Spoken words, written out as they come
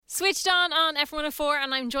Switched on F104,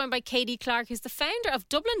 and I'm joined by Katie Clarke, who's the founder of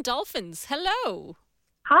Dublin Dolphins. Hello.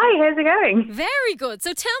 Hi, how's it going? Very good.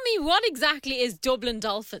 So tell me, what exactly is Dublin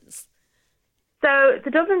Dolphins? So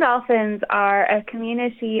the Dublin Dolphins are a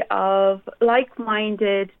community of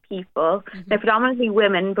like-minded people. They're predominantly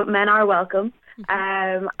women, but men are welcome.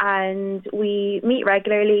 And we meet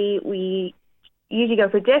regularly. We usually go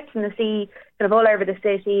for dips in the sea, kind of all over the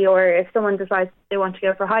city, or if someone decides they want to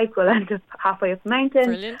go for a hike, we'll end up halfway up the mountain.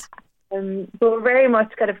 Brilliant. But we're very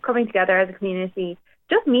much kind of coming together as a community,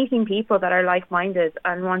 just meeting people that are like-minded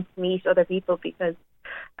and want to meet other people, because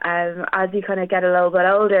as you kind of get a little bit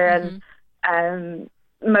older and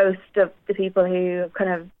most of the people who have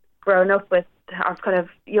kind of grown up with are kind of,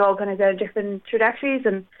 you all kind of go different trajectories,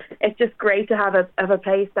 and it's just great to have a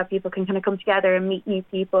place that people can kind of come together and meet new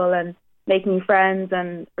people and make new friends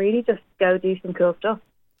and really just go do some cool stuff.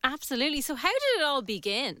 Absolutely. So how did it all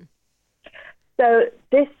begin? So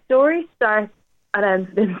this story starts and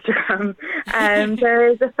ends with Instagram. There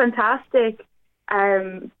is a fantastic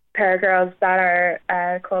pair of girls that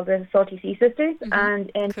are called the Salty Sea Sisters,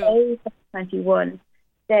 and in May 2021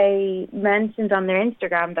 they mentioned on their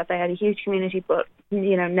Instagram that they had a huge community, but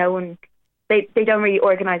no one, they don't really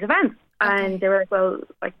organise events. And they were like, well,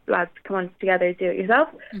 like, lads, come on together, do it yourself.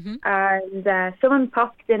 And someone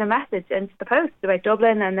popped in a message into the post about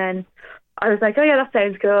Dublin, and then I was like, oh yeah, that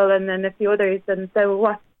sounds cool, and then a few others. And so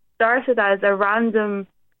what started as a random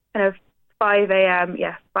kind of 5 a.m.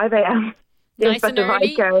 Nice and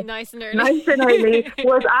early.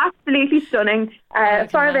 Was absolutely stunning.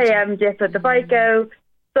 5 a.m. dip at the Vico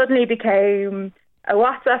suddenly became a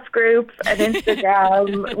WhatsApp group, an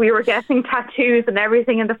Instagram. We were getting tattoos and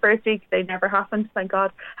everything in the first week. They never happened, thank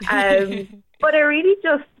God. But it really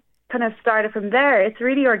just kind of started from there. It's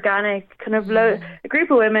really organic, kind of a group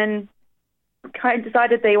of women kind of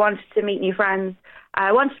decided they wanted to meet new friends.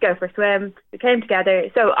 I wanted to go for a swim. We came together.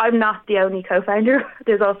 So I'm not the only co-founder.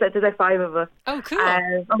 There's like 5 of us. Oh, cool.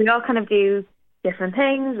 And we all kind of do different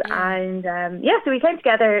things. And so we came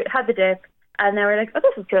together, had the dip, and then we're like, oh,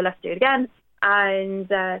 this is cool, let's do it again. And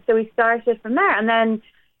so we started from there. And then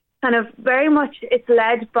kind of very much it's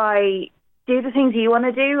led by do the things you want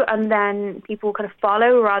to do, and then people kind of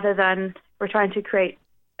follow, rather than we're trying to create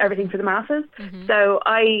everything for the masses. So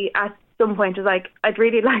I, at some point, was like, I'd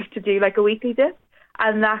really like to do like a weekly dip.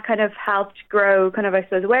 And that kind of helped grow kind of, I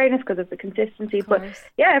suppose, awareness because of the consistency. But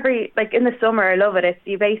yeah, in the summer, I love it. It's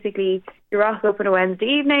you rock up on a Wednesday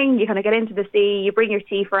evening, you kind of get into the sea, you bring your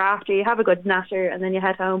tea for after, you have a good natter, and then you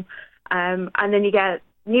head home. And then you get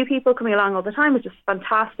new people coming along all the time, which is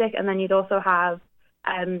fantastic. And then you'd also have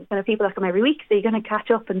kind of people that come every week, so you're going to catch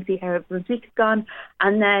up and see how everyone's week's gone.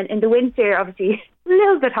 And then in the winter, obviously, a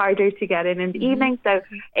little bit harder to get in the evening, so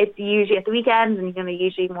it's usually at the weekends, and you're going to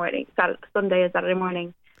usually morning, Sunday and Saturday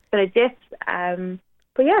morning, kind of dips.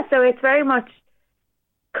 But yeah, so it's very much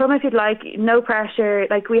come if you'd like, no pressure.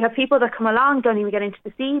 Like, we have people that come along, don't even get into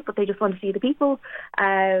the sea, but they just want to see the people.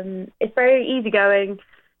 It's very easygoing.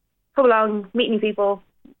 Come along, meet new people,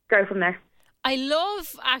 go from there. I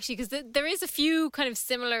love, actually, because there is a few kind of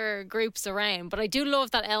similar groups around, but I do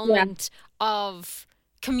love that element of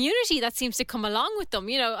community that seems to come along with them.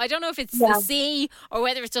 I don't know if it's the sea or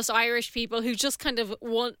whether it's just Irish people who just kind of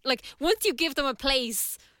want, like, once you give them a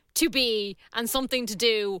place to be and something to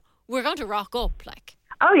do, we're going to rock up, like.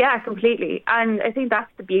 Oh yeah, completely. And I think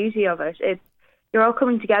that's the beauty of it. You're all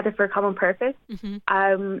coming together for a common purpose.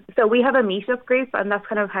 So we have a meetup group, and that's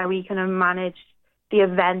kind of how we kind of manage the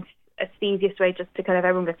event. It's the easiest way, just to kind of,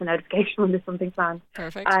 everyone gets a notification when there's something planned.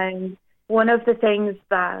 Perfect. And one of the things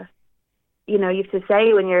that you have to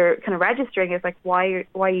say when you're kind of registering is like, why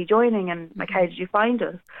are you joining, and like, how did you find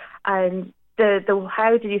us? And the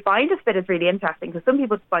how did you find us bit is really interesting, because some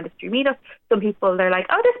people just find us through meetups. Some people, they're like,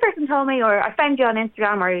 oh, this person told me, or I found you on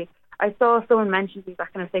Instagram, or I saw someone mention you,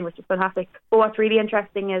 that kind of thing, which is fantastic. But what's really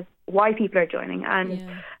interesting is why people are joining,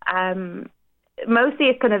 and mostly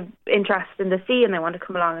it's kind of interest in the sea, and they want to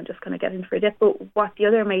come along and just kind of get in for a dip. But what the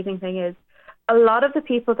other amazing thing is, a lot of the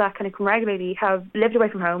people that kind of come regularly have lived away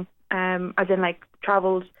from home, as in like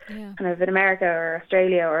travelled kind of in America or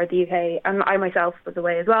Australia or the UK, and I myself was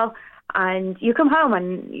away as well. And you come home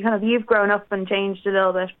and you've grown up and changed a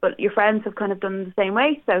little bit, but your friends have kind of done the same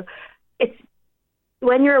way. So it's,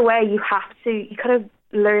 when you're away, you kind of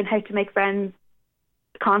learn how to make friends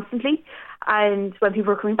constantly. And when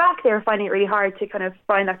people were coming back, they were finding it really hard to kind of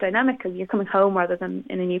find that dynamic, because you're coming home rather than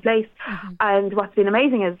in a new place. And what's been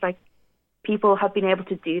amazing is, like, people have been able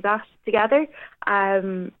to do that together.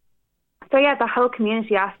 So yeah, the whole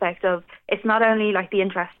community aspect of it's not only like the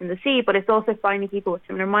interest in the sea, but it's also finding people with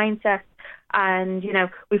similar mindsets. And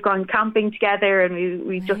we've gone camping together, and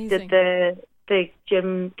we just did the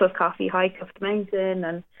gym plus coffee hike up the mountain,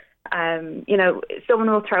 and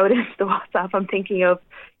someone will throw it into the WhatsApp. I'm thinking of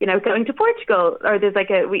going to Portugal, or there's like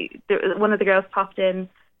one of the girls popped in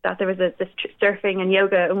that there was this surfing and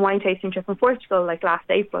yoga and wine tasting trip in Portugal like last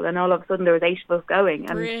April, and all of a sudden there was 8 of us going,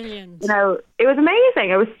 and brilliant. It was amazing.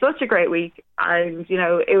 It was such a great week, and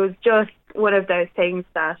it was just one of those things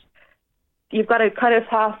that you've got a kind of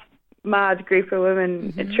half mad group of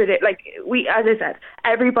women. Like as I said,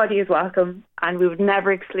 everybody is welcome, and we would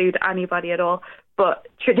never exclude anybody at all. But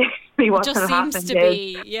traditionally, what kind of happens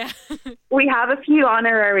is we have a few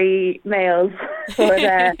honorary males, but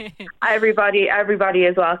everybody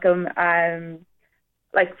is welcome.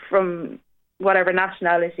 Like from whatever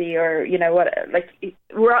nationality or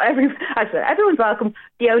everyone's welcome.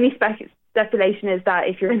 The only stipulation is that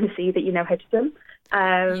if you're in the sea, that you know how to swim.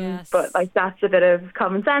 But like that's a bit of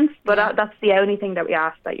common sense. But that's the only thing that we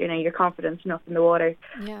ask, that you're confident enough in the water.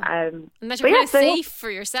 And that you're kind of safe for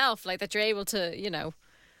yourself, like that you're able to,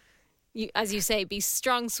 you, as you say, be a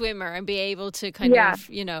strong swimmer and be able to kind of,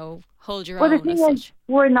 hold your own. Well, the thing is,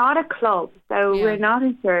 we're not a club, so we're not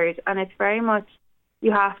insured, and it's very much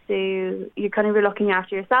you kind of be looking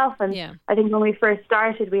after yourself. And I think when we first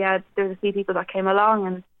started, there was a few people that came along,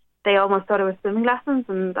 and they almost thought it was swimming lessons,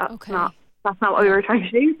 and that's not what we were trying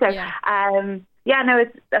to do. So,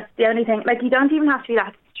 that's the only thing. Like, you don't even have to be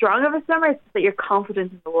that strong of a swimmer. It's just that you're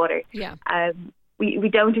confident in the water. We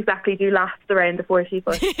don't exactly do laps around the 40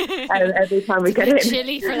 foot every time we get in. It's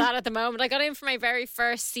chilly for that at the moment. I got in for my very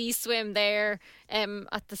first sea swim there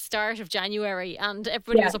at the start of January, and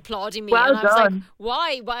everybody was applauding me. Well and I was done.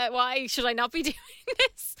 like, why should I not be doing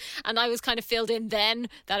this? And I was kind of filled in then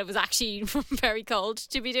that it was actually very cold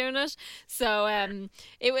to be doing it. So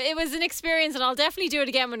it was an experience, and I'll definitely do it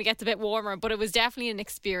again when it gets a bit warmer, but it was definitely an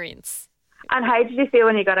experience. And how did you feel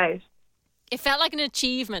when you got out? It felt like an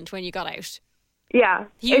achievement when you got out. Yeah,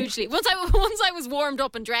 hugely. Once I was warmed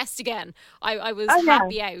up and dressed again, I was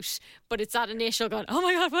happy out. But it's that initial going, oh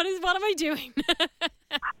my God, what am I doing?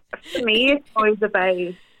 For me, it's always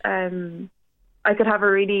about I could have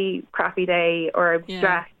a really crappy day or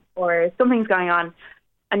stress or something's going on,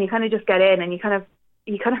 and you kind of just get in, and you kind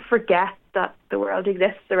of forget that the world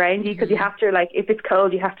exists around you, because you have to, like, if it's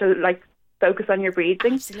cold, you have to like focus on your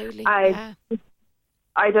breathing. Absolutely.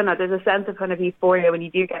 I don't know, there's a sense of kind of euphoria when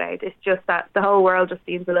you do get out. It's just that the whole world just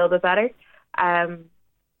seems a little bit better. So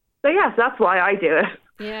that's why I do it.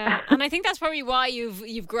 Yeah, and I think that's probably why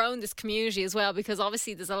you've grown this community as well, because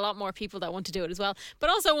obviously there's a lot more people that want to do it as well, but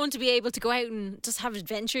also want to be able to go out and just have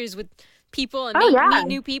adventures with people and meet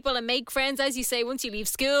new people and make friends. As you say, once you leave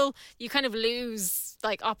school, you kind of lose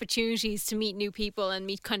like opportunities to meet new people and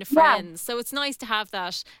meet kind of friends. So it's nice to have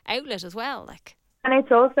that outlet as well, like. And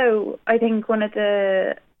it's also, I think, one of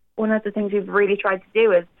the things we've really tried to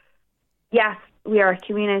do is, yes, we are a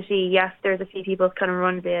community. Yes, there's a few people kind of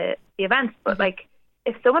run the events, but like,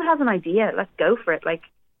 if someone has an idea, let's go for it. Like,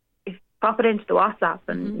 pop it into the WhatsApp,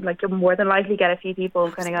 and like, you'll more than likely get a few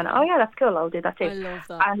people kind of going, oh yeah, that's cool, I'll do that too. I love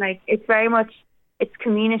that. And like, it's very much, it's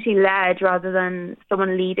community led rather than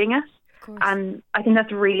someone leading it. And I think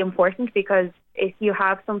that's really important, because if you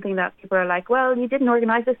have something that people are like, well, you didn't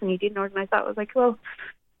organise this and you didn't organise that, I was like, well,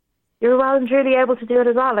 you're well and truly able to do it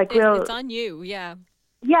as well. Like, it's on you,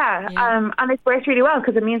 and it's worked really well,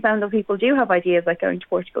 because it means that other people do have ideas like going to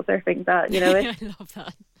Portugal surfing. That I love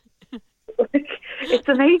that. It's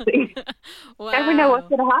amazing. Wow. You never know what's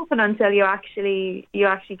going to happen until you actually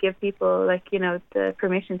give people the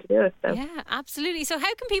permission to do it. So. Yeah, absolutely. So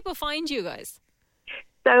how can people find you guys?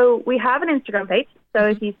 So we have an Instagram page. So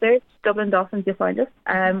if you search Dublin Dolphins, you'll find us.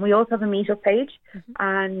 We also have a meetup page,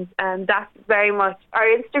 and that's very much, our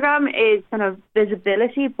Instagram is kind of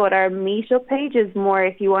visibility, but our meetup page is more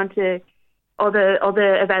if you want to, all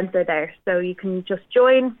the events are there. So you can just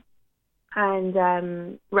join and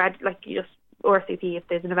you just RSVP if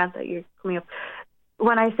there's an event that you're coming up.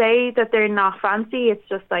 When I say that they're not fancy, it's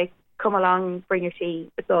just like, come along, bring your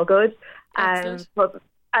tea, it's all good. And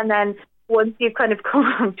then once you've kind of come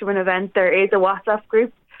along to an event, there is a WhatsApp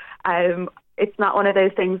group. It's not one of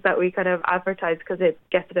those things that we kind of advertise because it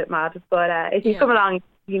gets a bit mad. But if you come along,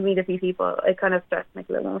 you meet a few people, it kind of starts to make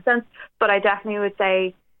a little more sense. But I definitely would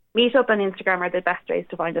say Meetup and Instagram are the best ways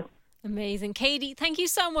to find us. Amazing. Katie, thank you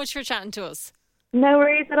so much for chatting to us. No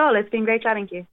worries at all. It's been great chatting to you.